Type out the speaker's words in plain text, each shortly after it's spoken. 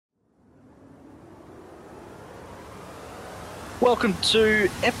Welcome to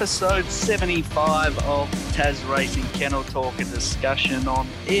episode 75 of Tas Racing Kennel Talk, a discussion on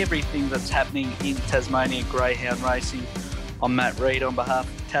everything that's happening in Tasmanian greyhound racing. I'm Matt Reid on behalf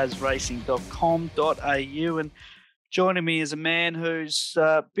of tasracing.com.au, and joining me is a man who's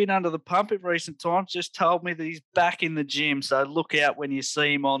been under the pump in recent times, just told me that he's back in the gym, so look out when you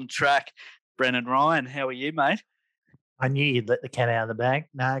see him on track. Brennan Ryan, how are you, mate? I knew you'd let the cat out of the bag.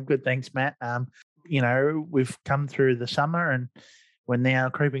 No, good, thanks, Matt. We've come through the summer and we're now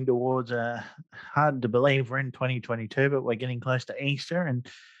creeping towards hard to believe we're in 2022, but we're getting close to Easter and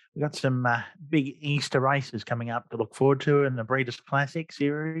we've got some big Easter races coming up to look forward to in the Breeders' Classic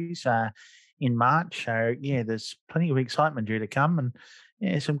series in March. So, yeah, there's plenty of excitement due to come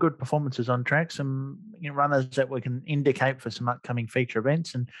and some good performances on track, some runners that we can indicate for some upcoming feature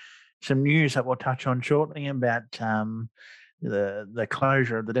events and some news that we'll touch on shortly about the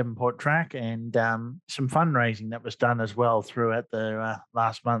closure of the Devonport track and some fundraising that was done as well throughout the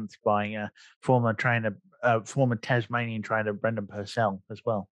last month by former Tasmanian trainer Brendan Purcell as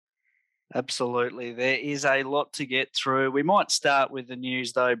well. Absolutely. There is a lot to get through. We might start with the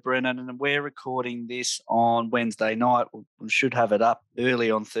news though, Brennan, and we're recording this on Wednesday night. We should have it up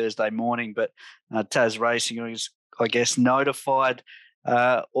early on Thursday morning, but Tas Racing is, I guess, notified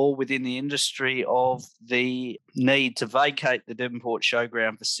all within the industry of the need to vacate the Devonport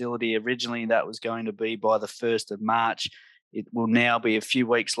Showground facility. Originally, that was going to be by the 1st of March. It will now be a few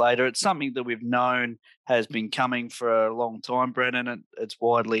weeks later. It's something that we've known has been coming for a long time, Brennan, and it's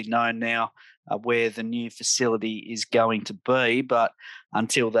widely known now where the new facility is going to be. But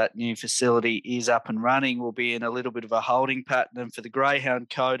until that new facility is up and running, we'll be in a little bit of a holding pattern. And for the Greyhound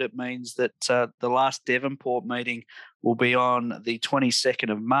Code, it means that the last Devonport meeting will be on the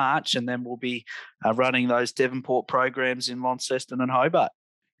 22nd of March, and then we'll be running those Devonport programs in Launceston and Hobart.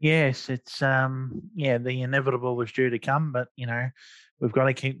 Yes, it's the inevitable was due to come, but we've got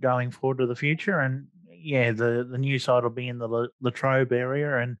to keep going forward to the future. And the new site will be in the Latrobe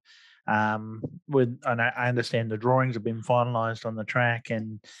area, and I understand the drawings have been finalised on the track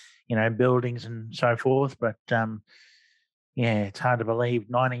and buildings and so forth. But it's hard to believe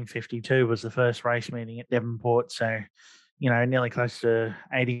 1952 was the first race meeting at Devonport. So nearly close to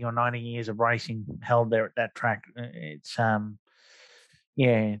 80 or 90 years of racing held there at that track. It's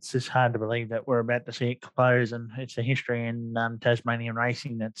just hard to believe that we're about to see it close, and it's a history in Tasmanian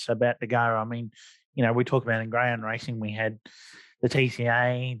racing that's about to go. I mean, we talk about in greyhound racing, we had the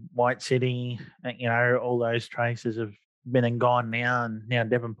TCA, White City, all those traces have been and gone now, and now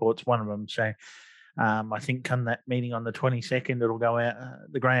Devonport's one of them. So I think come that meeting on the 22nd, it'll go out.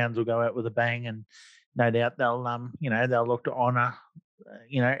 The greyhounds will go out with a bang, and no doubt they'll look to honour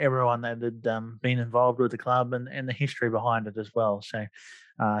everyone that had been involved with the club and the history behind it as well. So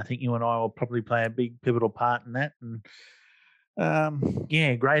I think you and I will probably play a big pivotal part in that. And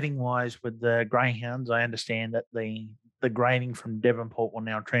grading wise with the greyhounds, I understand that the grading from Devonport will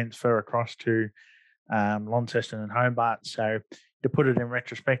now transfer across to Launceston and Hobart. So to put it in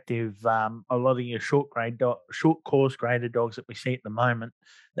retrospective, a lot of your short course graded dogs that we see at the moment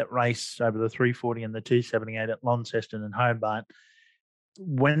that race over the 340 and the 278 at Launceston and Hobart,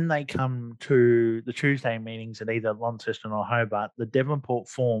 when they come to the Tuesday meetings at either Launceston or Hobart, the Devonport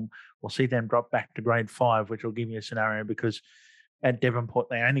form will see them drop back to grade 5, which will give you a scenario because at Devonport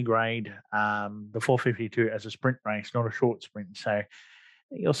they only grade the 452 as a sprint race, not a short sprint. So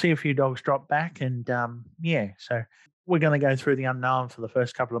you'll see a few dogs drop back, and so we're going to go through the unknown for the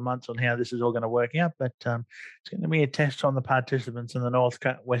first couple of months on how this is all going to work out. But it's going to be a test on the participants in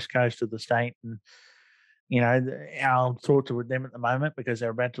the west coast of the state, and our thoughts are with them at the moment because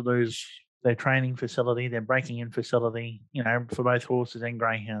they're about to lose their training facility, their breaking in facility, for both horses and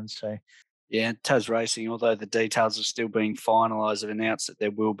greyhounds. So, yeah, Tas Racing, although the details are still being finalised, have announced that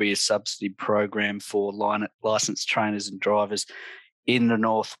there will be a subsidy program for licensed trainers and drivers in the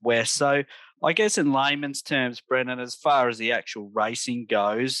northwest. So, I guess in layman's terms, Brennan, as far as the actual racing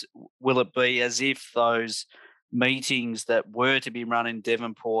goes, will it be as if those meetings that were to be run in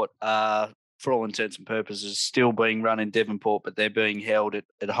Devonport are, for all intents and purposes, still being run in Devonport, but they're being held at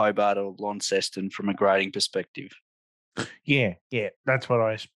Hobart or Launceston from a grading perspective? Yeah, that's what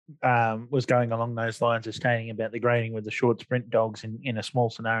I was going along those lines of stating about the grading with the short sprint dogs in a small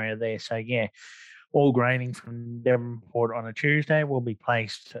scenario there. So, all grading from Devonport on a Tuesday will be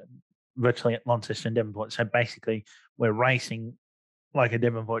placed virtually at Launceston and Devonport. So, basically, we're racing like a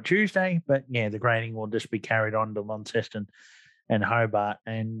Devonport Tuesday, but, the grading will just be carried on to Launceston and Hobart,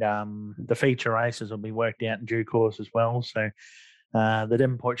 and the feature races will be worked out in due course as well. So the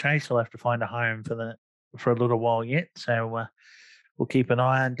Devonport Chase will have to find a home for a little while yet. So we'll keep an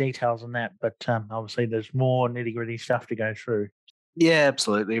eye on details on that. But obviously, there's more nitty gritty stuff to go through. Yeah,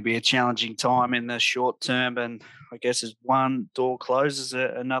 absolutely. It'll be a challenging time in the short term, and I guess as one door closes,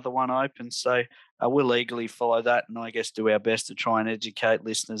 another one opens. So we'll eagerly follow that, and I guess do our best to try and educate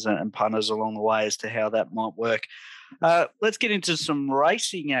listeners and punters along the way as to how that might work. Let's get into some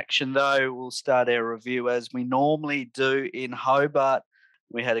racing action, though. We'll start our review as we normally do in Hobart.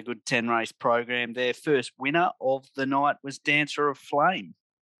 We had a good 10-race program there. First winner of the night was Dancer of Flame.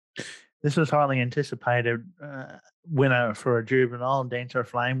 This was highly anticipated winner for a juvenile, Dancer of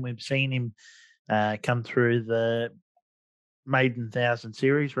Flame. We've seen him come through the Maiden 1000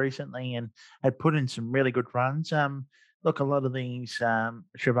 series recently and had put in some really good runs. Look, a lot of these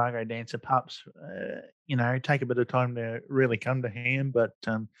Zhivago Dancer pups, take a bit of time to really come to hand, but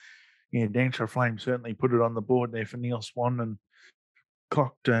Dancer of Flame certainly put it on the board there for Neil Swan and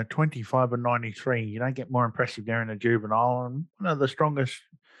clocked 25 and 93. You don't get more impressive there in a juvenile, and one of the strongest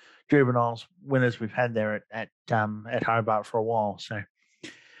juveniles winners we've had there at Hobart for a while. So,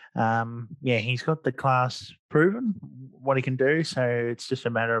 he's got the class proven what he can do. So it's just a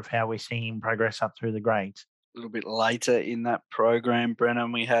matter of how we see him progress up through the grades. A little bit later in that program,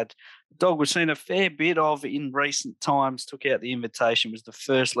 Brennan, we had a dog we've seen a fair bit of in recent times, took out the invitation, was the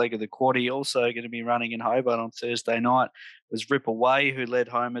first leg of the quaddie, also going to be running in Hobart on Thursday night, was Rip Away, who led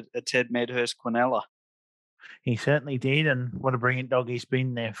home at Ted Medhurst Quinella. He certainly did, and what a brilliant dog he's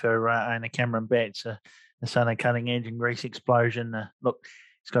been there for owner Cameron Betts, the son of Cutting Edge and Grease Explosion. Look,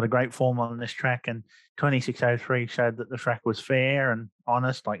 he's got a great form on this track, and 26.03 showed that the track was fair and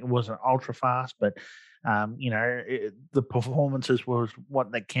honest. Like, it wasn't ultra fast, but the performances was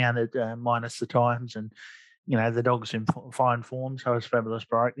what that counted, minus the times. And the dog's in fine form. So is Fabulous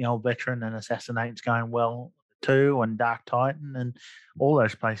Bright, the old veteran, and Assassinate's going well too, and Dark Titan, and all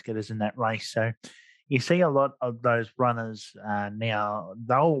those place getters in that race. So you see a lot of those runners now.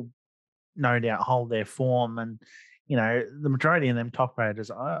 They'll no doubt hold their form, and the majority of them top graders,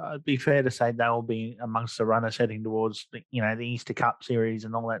 I'd be fair to say they'll be amongst the runners heading towards the Easter Cup series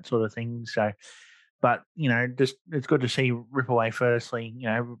and all that sort of thing. So, but just it's good to see Rip Away firstly,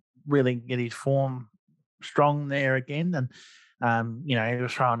 really get his form strong there again, and he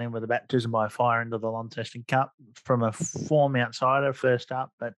was thrown in with a baptism by fire into the Launceston Cup from a form outsider first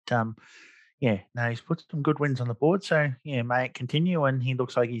up, but he's put some good wins on the board. So, may it continue. And he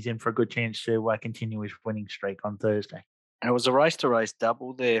looks like he's in for a good chance to continue his winning streak on Thursday. And it was a race-to-race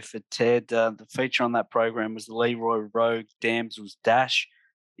double there for Ted. The feature on that program was the Leroy Rogue Damsels Dash.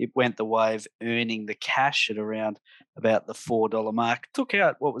 It went the way of Earning the Cash at around about the $4 mark. Took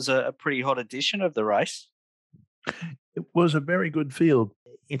out what was a pretty hot edition of the race. It was a very good field.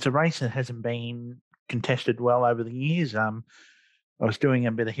 It's a race that hasn't been contested well over the years. I was doing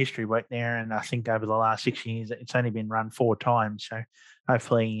a bit of history work there, and I think over the last 6 years, it's only been run 4 times. So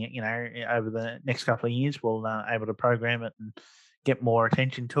hopefully, over the next couple of years, we'll able to program it and get more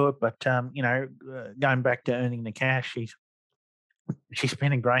attention to it. But going back to Earning the Cash, she's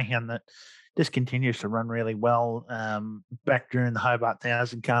been a greyhound that just continues to run really well. Back during the Hobart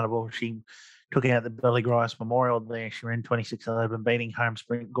 1000 Carnival, she took out the Billy Grice Memorial there. She ran 26.11, beating Home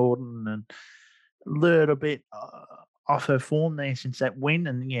Sprint Gordon, and a little bit off her form there since that win,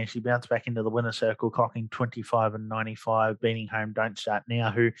 and she bounced back into the winner circle, clocking 25 and 95, beating home Don't Start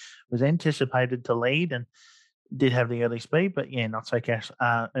Now, who was anticipated to lead and did have the early speed, but Not So Cash,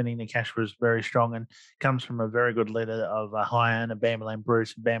 Earning the Cash was very strong and comes from a very good leader of High Owner Bamberland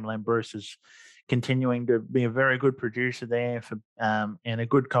Bruce. Bamberland Bruce is continuing to be a very good producer there for and a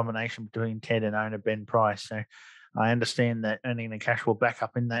good combination between Ted and owner Ben Price. So I understand that Earning the Cash will back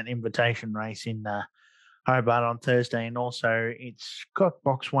up in that invitation race in Hobart on Thursday, and also it's got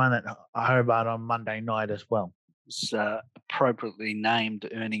box 1 at Hobart on Monday night as well. It's appropriately named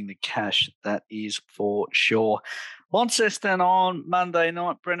Earning the Cash, that is for sure. Launceston on Monday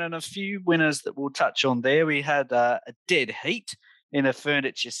night, Brennan, a few winners that we'll touch on there. We had a dead heat in a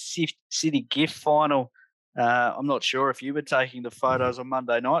Furniture City gift final. I'm not sure if you were taking the photos on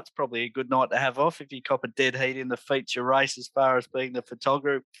Monday night. It's probably a good night to have off if you cop a dead heat in the feature race as far as being the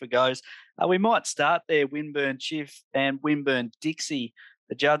photographer goes. We might start there, Winburn Chief and Winburn Dixie.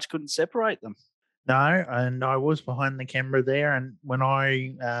 The judge couldn't separate them. No, and I was behind the camera there, and when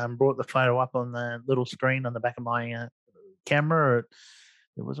I brought the photo up on the little screen on the back of my camera,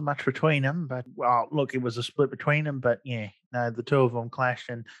 there wasn't much between them. But, look, it was a split between them, but, the two of them clashed,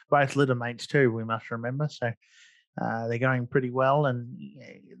 and both litter mates too, we must remember. So they're going pretty well, and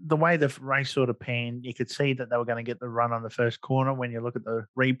the way the race sort of panned, you could see that they were going to get the run on the first corner when you look at the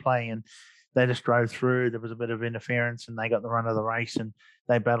replay, and they just drove through. There was a bit of interference, and they got the run of the race, and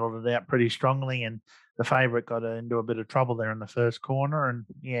they battled it out pretty strongly. And the favourite got into a bit of trouble there in the first corner, and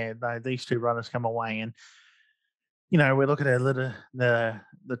these two runners come away. And we look at the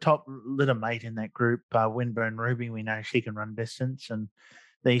top litter mate in that group, Winburn Ruby. We know she can run distance, and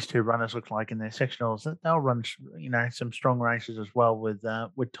these two runners look like in their sectionals that they'll run, some strong races as well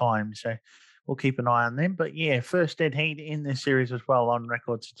with time. So we'll keep an eye on them. But first dead heat in this series as well, on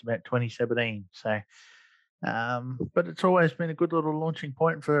record since about 2017. So, but it's always been a good little launching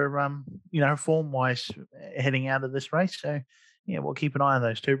point for form wise heading out of this race. So we'll keep an eye on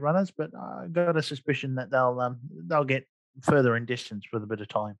those two runners. But I got a suspicion that they'll get further in distance with a bit of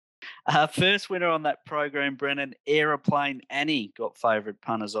time. First winner on that program, Brennan, Aeroplane Annie, got favourite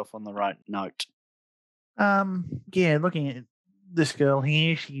punters off on the right note. Looking at this girl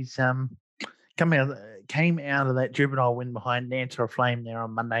here, she's came out of that juvenile win behind Dancer Flame there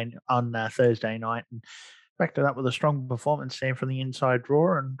on Thursday night, and backed it up with a strong performance there from the inside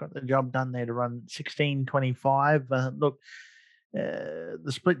draw, and got the job done there to run 16:25.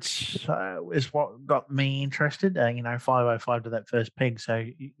 The splits is what got me interested. 5:05 to that first peg, so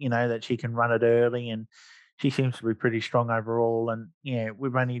that she can run it early, and she seems to be pretty strong overall. And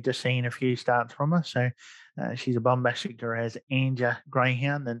we've only just seen a few starts from her, so she's a bombastic as Anja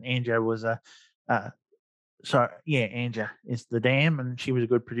Greyhound, and Anja was Anja is the dam, and she was a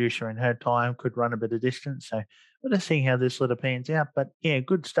good producer in her time, could run a bit of distance. So we'll just see how this litter pans out. But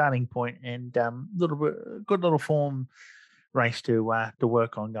good starting point, and good little form race to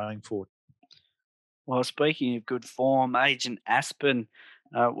work on going forward. Well, speaking of good form, Agent Aspen,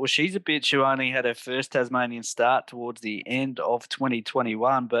 she's a bitch who only had her first Tasmanian start towards the end of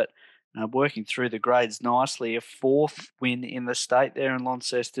 2021, but working through the grades nicely. A fourth win in the state there in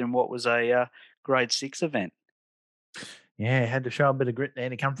Launceston, what was a grade 6 event. Yeah, had to show a bit of grit there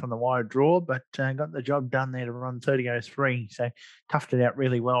to come from the wide draw, but got the job done there to run 30:03. So toughed it out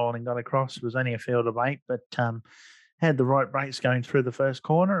really well and got across. It was only a field of 8, but had the right brakes going through the first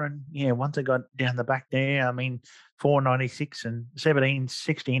corner. And once it got down the back there, 4:96 and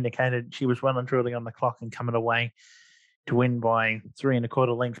 17:60 indicated she was well and truly on the clock and coming away to win by 3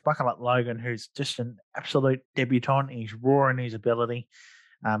 1/4 lengths. Buckle Up Logan, who's just an absolute debutant. He's raw in his ability.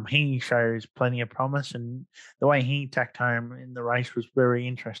 He shows plenty of promise, and the way he tacked home in the race was very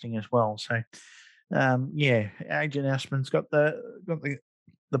interesting as well. So, Agent Aspen's got the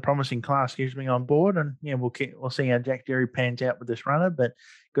promising class, on board, and we'll see how Jack Jerry pans out with this runner. But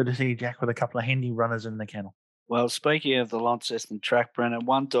good to see Jack with a couple of handy runners in the kennel. Well, speaking of the Launceston track, Brennan,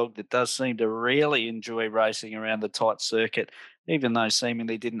 one dog that does seem to really enjoy racing around the tight circuit, even though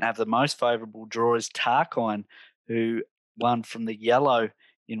seemingly didn't have the most favourable draw, is Tarkine, who won from the yellow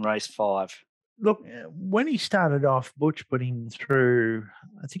in race 5. Look, when he started off, Butch put him through,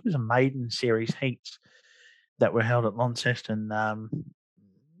 I think it was a maiden series heats that were held at Launceston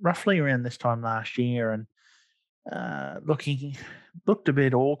roughly around this time last year. And he looked a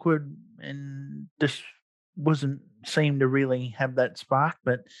bit awkward and just seemed to really have that spark.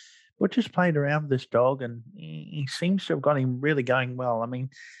 But Butch just played around with this dog, and he seems to have got him really going well.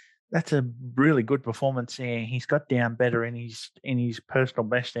 That's a really good performance there. He's got down better in his personal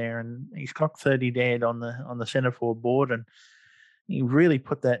best there, and he's clocked 30 dead on the centre forward board, and he really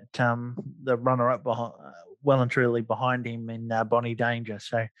put that the runner up behind, well and truly behind him in Bonnie Danger.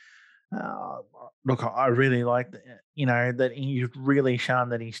 So look, I really like that he's really shown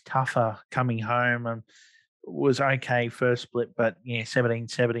that he's tougher coming home, and was okay first split, but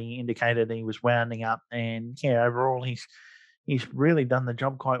 17:70 indicated he was wounding up, and overall he's really done the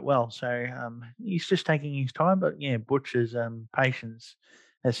job quite well. So he's just taking his time, but Butch's patience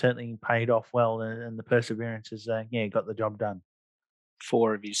has certainly paid off well, and the perseverance has got the job done.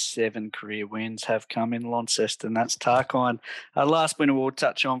 4 of his 7 career wins have come in Launceston. That's Tarkine. Last winner we'll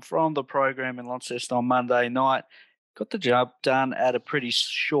touch on from the program in Launceston on Monday night. Got the job done at a pretty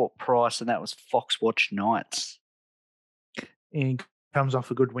short price, and that was Foxwatch Knights. He comes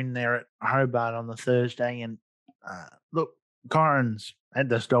off a good win there at Hobart on the Thursday. And look, Kyron's had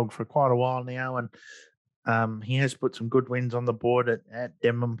this dog for quite a while now, and he has put some good wins on the board at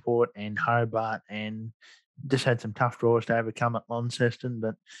Devonport and Hobart, and just had some tough draws to overcome at Launceston.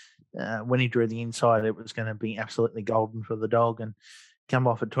 But when he drew the inside, it was going to be absolutely golden for the dog, and come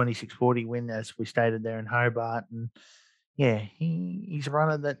off a 26:40 win, as we stated there in Hobart. And he's a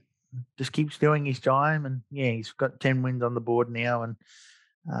runner that just keeps doing his time, and he's got 10 wins on the board now. And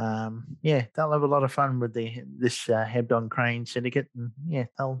they'll have a lot of fun with this Hebdon Crane syndicate, and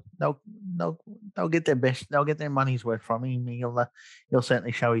they'll get their best, they'll get their money's worth from him. He'll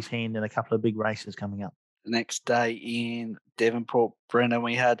certainly show his hand in a couple of big races coming up. The next day in Devonport, Brennan,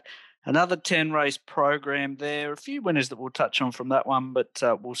 we had Another 10 race program there. A few winners that we'll touch on from that one, but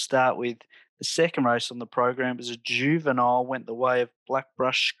we'll start with the second race on the program. It was a juvenile, went the way of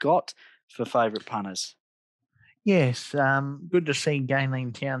Blackbrush Scott for favourite punters. Yes, good to see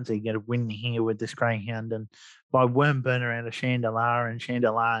Galen Townsend get a win here with this greyhound, and by Wormburner out of Chandelar, and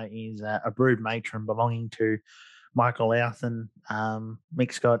Chandelar is a brood matron belonging to Michael Louthan.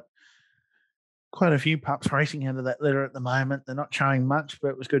 Mick's got quite a few pups racing out of that litter at the moment. They're not showing much, but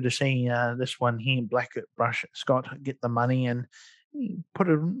it was good to see this one here, Blackbrush Scott, get the money and he put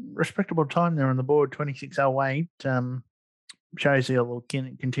a respectable time there on the board, 26.08. Shows he'll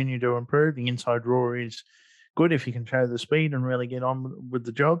continue to improve. The inside draw is good if you can show the speed and really get on with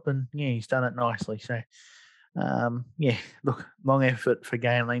the job. And yeah, he's done it nicely. So yeah, look, long effort for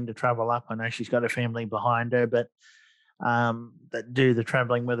Galen to travel up. I know she's got a family behind her, but that do the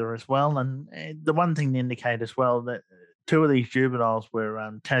travelling with her as well. And the one thing to indicate as well that two of these juveniles were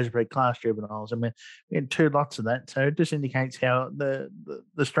Tasbred class juveniles. I mean, we had two lots of that. So it just indicates how the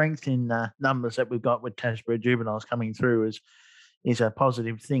strength in numbers that we've got with Tasbred juveniles coming through is a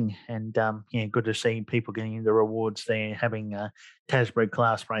positive thing. And yeah, good to see people getting the rewards there, having Tasbred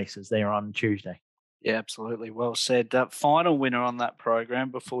class races there on Tuesday. Yeah, absolutely. Well said. Final winner on that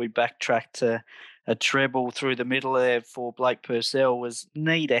program before we backtrack to a treble through the middle there for Blake Purcell was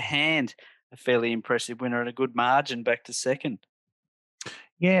Need a Hand, a fairly impressive winner and a good margin back to second.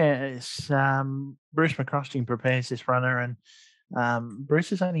 Yeah, it's Bruce McCrosting prepares this runner, and Bruce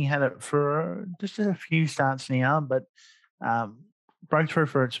has only had it for just a few starts now, but broke through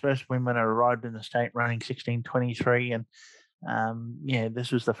for its first win when it arrived in the state running 16.23, and yeah,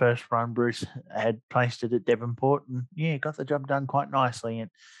 this was the first run Bruce had placed it at Devonport, and yeah, got the job done quite nicely.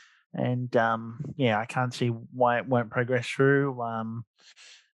 And yeah, I can't see why it won't progress through.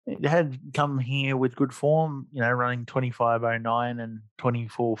 It had come here with good form, running 25.09 and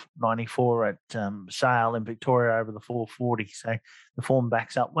 24.94 at Sale in Victoria over the 440. So the form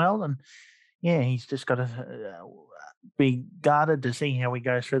backs up well, and yeah, he's just got to be guarded to see how he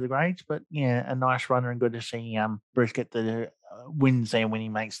goes through the grades. But yeah, a nice runner, and good to see Bruce get the wins there when he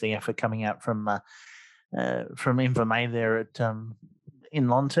makes the effort coming out from Invermay there at in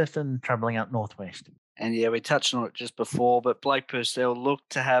Launceston, travelling up northwest. And yeah, we touched on it just before, but Blake Purcell looked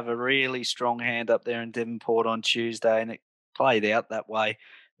to have a really strong hand up there in Devonport on Tuesday, and it played out that way.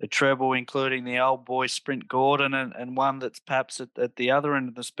 The treble, including the old boy Sprint Gordon, and one that's perhaps at the other end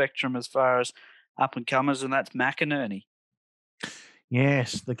of the spectrum as far as up and comers, and that's McInerney.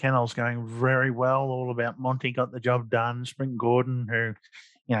 Yes, the kennel's going very well. All about Monty got the job done. Sprint Gordon, who,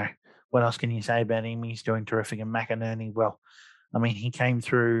 what else can you say about him? He's doing terrific. And McInerney, well, I mean, he came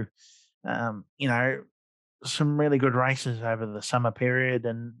through, some really good races over the summer period.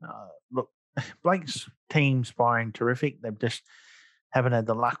 And look, Blake's team's firing terrific. They've just haven't had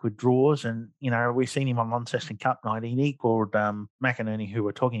the luck with draws. And, we've seen him on Launceston Cup night. He equalled McInerney, who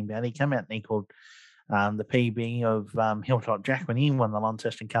we're talking about. He came out and equalled the PB of Hilltop Jack when he won the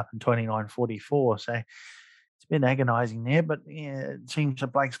Launceston Cup in 29.44. So it's been agonising there, but yeah, it seems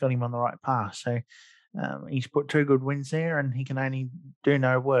that Blake's got him on the right path. So he's put two good wins there, and he can only do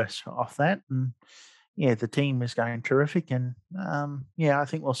no worse off that. And yeah, the team is going terrific. And yeah, I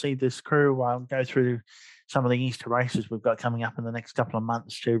think we'll see this crew go through some of the Easter races we've got coming up in the next couple of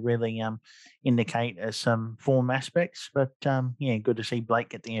months to really indicate some form aspects. But yeah, good to see Blake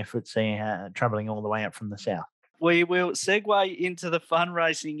get the efforts there, travelling all the way up from the south. We will segue into the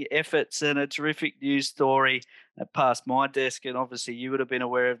fundraising efforts, and a terrific news story that passed my desk, and obviously you would have been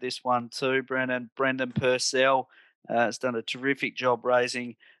aware of this one too, Brendan. Brendan Purcell has done a terrific job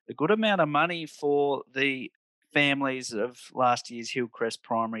raising a good amount of money for the families of last year's Hillcrest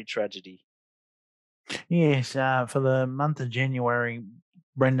primary tragedy. Yes, for the month of January,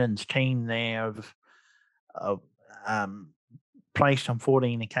 Brendan's team there of placed on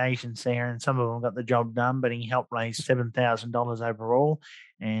 14 occasions there, and some of them got the job done, but he helped raise $7,000 overall.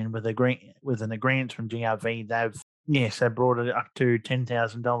 And with an agreement from GRV, they brought it up to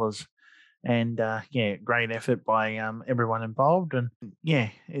 $10,000. And yeah, great effort by everyone involved. And yeah,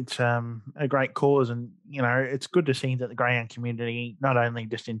 it's a great cause. And, it's good to see that the greyhound community, not only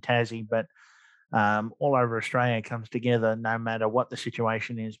just in Tassie, but all over Australia, comes together no matter what the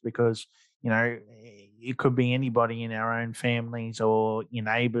situation is, because it could be anybody in our own families or your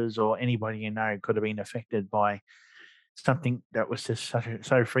neighbours or anybody could have been affected by something that was just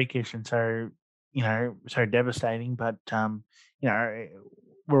so freakish and so so devastating. But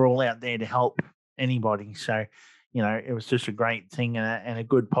we're all out there to help anybody. So it was just a great thing and a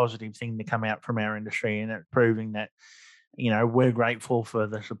good positive thing to come out from our industry, and it proving that we're grateful for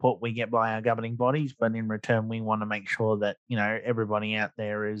the support we get by our governing bodies, but in return, we want to make sure that, everybody out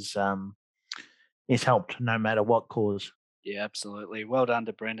there is helped no matter what cause. Yeah, absolutely. Well done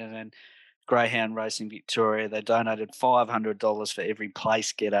to Brendan and Greyhound Racing Victoria. They donated $500 for every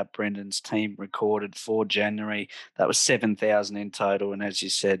place getter Brendan's team recorded for January. That was 7,000 in total. And as you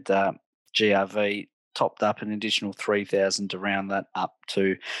said, GRV topped up an additional 3,000 to round that up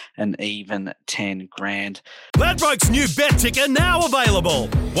to an even 10 grand. Ladbrokes new bet ticker now available.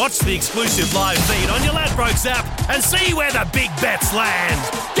 Watch the exclusive live feed on your Ladbrokes app and see where the big bets land.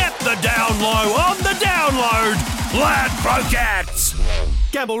 Get the down low on the download. Ladbrokes.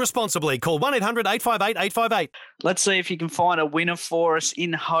 Gamble responsibly. Call 1-800-858-858. Let's see if you can find a winner for us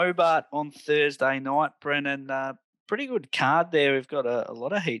in Hobart on Thursday night, Brennan. Pretty good card there. We've got a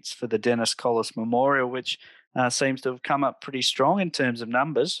lot of heats for the Dennis Collis Memorial, which seems to have come up pretty strong in terms of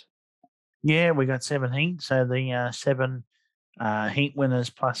numbers. Yeah, we got 7 heats. So the 7 heat winners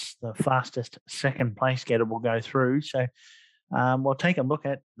plus the fastest second place getter will go through. So we'll take a look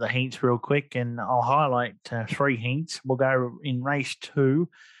at the heats real quick, and I'll highlight 3 heats. We'll go in race 2.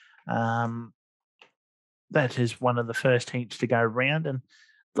 That is one of the first heats to go round. And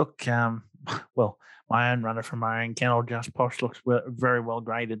look, well, my own runner from my own kennel, Just Posh, looks very well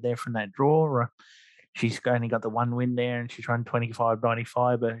graded there from that draw. She's only got the 1 win there, and she's run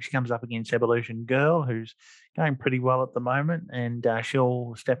 25.95, but she comes up against Evolution Girl, who's going pretty well at the moment, and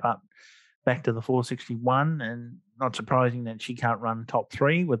she'll step up back to the 461, and not surprising that she can't run top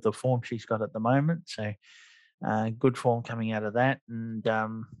 3 with the form she's got at the moment. So good form coming out of that. And,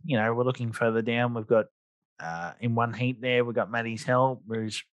 we're looking further down. We've got in one heat there, we've got Maddie's Hell,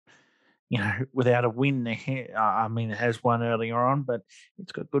 who's, without a win there. I mean, it has won earlier on, but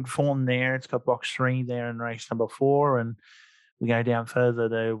it's got good form there. It's got box 3 there in race number 4. And we go down further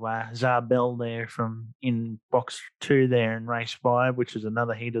to Zarbel there from in box 2 there in race 5, which is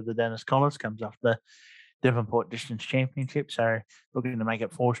another heat of the Dennis Collis, comes off the Devonport Distance Championship. So looking to make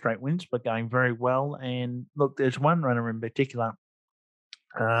it 4 straight wins, but going very well. And look, there's one runner in particular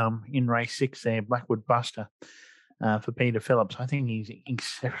in race 6 there, Blackwood Buster. For Peter Phillips. I think he's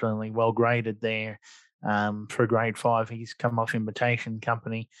exceptionally well graded there for grade 5. He's come off Invitation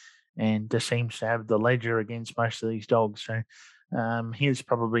Company and just seems to have the ledger against most of these dogs. So he's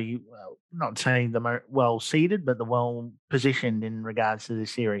probably, not saying the well seeded, but the well positioned in regards to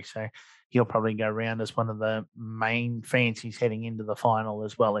this series. So he'll probably go round as one of the main fancies heading into the final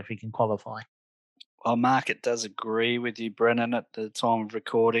as well if he can qualify. Well, market does agree with you, Brennan, at the time of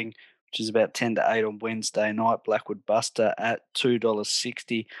recording, which is about 10 to 8 on Wednesday night. Blackwood Buster at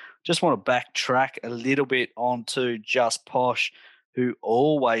 $2.60. Just want to backtrack a little bit onto Just Posh, who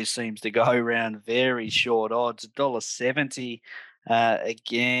always seems to go around very short odds, $1.70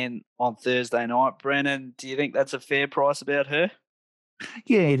 again on Thursday night. Brennan, do you think that's a fair price about her?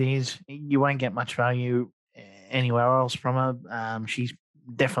 Yeah, it is. You won't get much value anywhere else from her. She's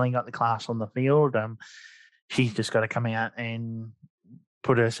definitely got the class on the field. She's just got to come out and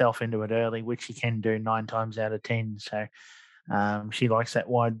put herself into it early, which she can do 9 times out of 10. So she likes that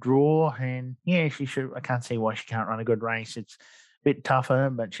wide draw, and yeah, she should. I can't see why she can't run a good race. It's a bit tougher,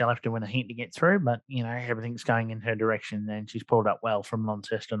 but she'll have to win a heat to get through. But everything's going in her direction, and she's pulled up well from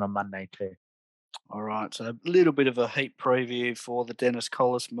Launceston on Monday too. All right, so a little bit of a heat preview for the Dennis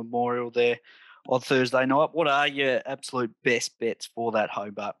Collis Memorial there on Thursday night. What are your absolute best bets for that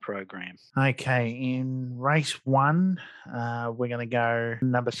Hobart program? Okay, in race 1, we're going to go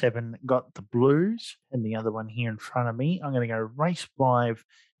number 7, Got the Blues, and the other one here in front of me. I'm going to go race 5,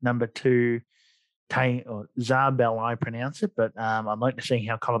 number 2, or Zarbel, I pronounce it, but I'd like to see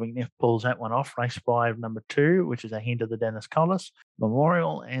how Colin McNiff pulls that one off. Race 5, number 2, which is a hint of the Dennis Collis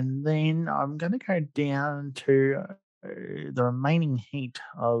Memorial. And then I'm going to go down to the remaining heat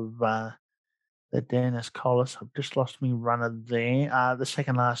of the Dennis Collis. I've just lost me runner there. The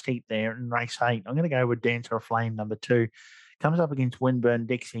second last heat there in race 8. I'm going to go with Dancer of Flame, number 2. Comes up against Winburn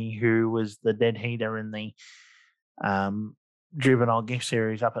Dixie, who was the dead heater in the juvenile gift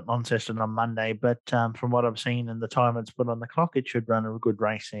series up at Launceston on Monday. But from what I've seen and the time it's put on the clock, it should run a good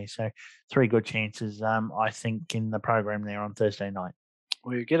race there. So 3 good chances, I think, in the program there on Thursday night.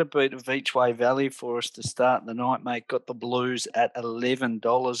 We get a bit of each way value for us to start the night, mate. Got the Blues at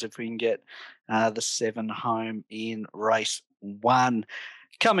 $11 if we can get the 7 home in race 1.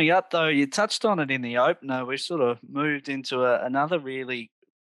 Coming up, though, you touched on it in the opener. We've sort of moved into another really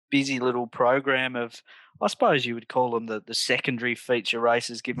busy little program of, I suppose you would call them the secondary feature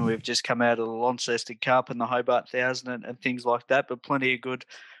races, given we've just come out of the Launceston Cup and the Hobart 1000 and things like that, but plenty of good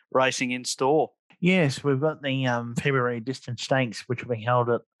racing in store. Yes, we've got the February Distance Stakes, which will be held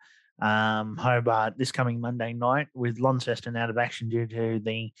at Hobart this coming Monday night, with Launceston out of action due to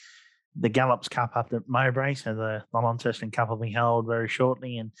the Gallops Cup up at Mowbray. So the Launceston Cup will be held very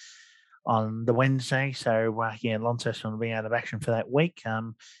shortly and on the Wednesday. So, Launceston will be out of action for that week.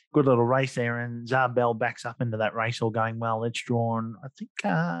 Good little race there, and Zarbell backs up into that race, all going well. It's drawn, I think,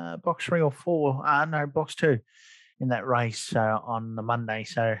 box 3 or 4. No, box 2 in that race on the Monday.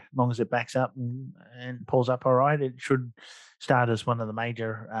 So, as long as it backs up and pulls up all right, it should start as one of the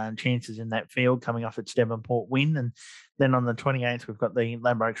major chances in that field, coming off its Devonport win. And then on the 28th, we've got the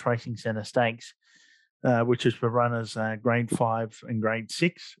Ladbrokes Racing Centre Stakes, which is for runners grade 5 and grade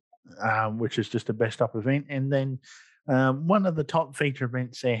 6. Which is just a best up event. And then one of the top feature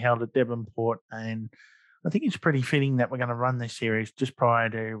events there held at Devonport. And I think it's pretty fitting that we're going to run this series just prior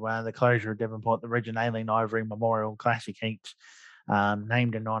to the closure of Devonport, the Regent Aileen Ivory Memorial Classic Heats,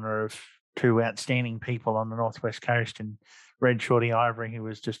 named in honour of 2 outstanding people on the Northwest Coast. And Red Shorty Ivory, who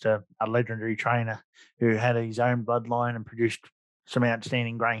was just a legendary trainer who had his own bloodline and produced some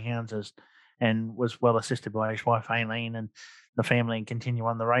outstanding greyhounds and was well assisted by his wife Aileen and the family, and continue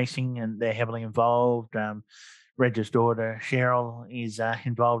on the racing, and they're heavily involved. Reg's daughter Cheryl is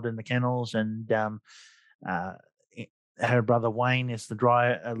involved in the kennels, and her brother Wayne is the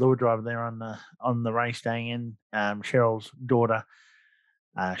lure driver there on the race day. And Cheryl's daughter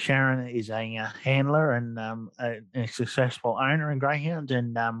Sharon is a handler and a successful owner in greyhounds,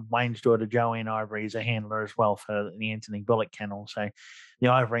 and Wayne's daughter Joanne Ivory is a handler as well for the Anthony Bullock Kennel. So the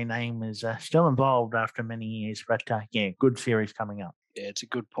Ivory name is still involved after many years, but good series coming up. Yeah, it's a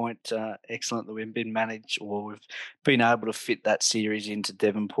good point. Excellent that we've been able to fit that series into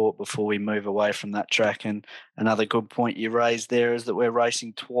Devonport before we move away from that track. And another good point you raised there is that we're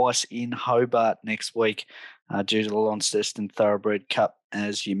racing twice in Hobart next week due to the Launceston Thoroughbred Cup,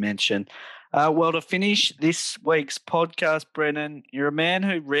 as you mentioned. Well, to finish this week's podcast, Brennan, you're a man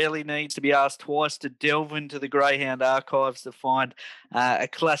who rarely needs to be asked twice to delve into the Greyhound archives to find a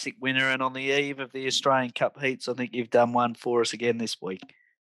classic winner. And on the eve of the Australian Cup heats, I think you've done one for us again this week.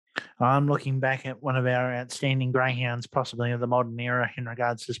 I'm looking back at one of our outstanding greyhounds, possibly of the modern era in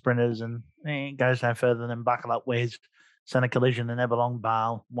regards to sprinters, and it goes no further than Buckle Up Wes, son of Collision and Everlong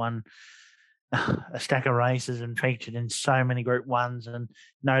Bale, won a stack of races and featured in so many Group 1s, and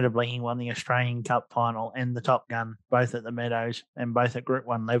notably he won the Australian Cup final and the Top Gun, both at the Meadows and both at Group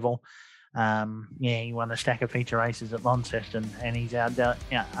 1 level. He won a stack of feature races at Launceston, and he's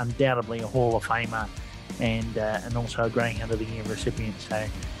undoubtedly a Hall of Famer and also a Greyhound of the Year recipient. So,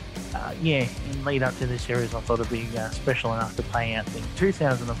 in lead up to this series, I thought it'd be special enough to play out the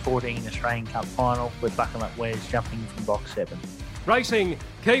 2014 Australian Cup final with Buckle Up Wes jumping from box 7. Racing,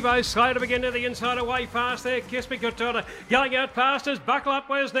 Kibo slow to begin to the inside, away fast there. Kiss Me Couture going out fast as Buckle Up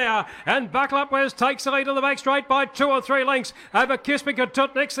Wes now. And Buckle Up Wes takes the lead to the back straight by 2 or 3 lengths over Kiss Me Couture.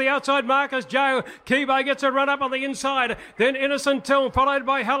 Next to the outside markers, Joe. Kibo gets a run up on the inside. Then Innocent Till, followed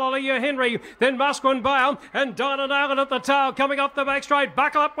by Hallelujah Henry. Then Musquin Bale and Dinah Nailin at the tail. Coming up the back straight,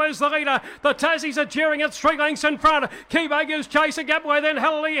 Buckle Up Wes the leader. The Tassies are cheering at 3 lengths in front. Kibo gives chase a gap away. Then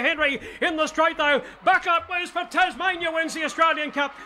Hallelujah Henry in the straight though. Buckle Up Wes for Tasmania wins the Australian Cup.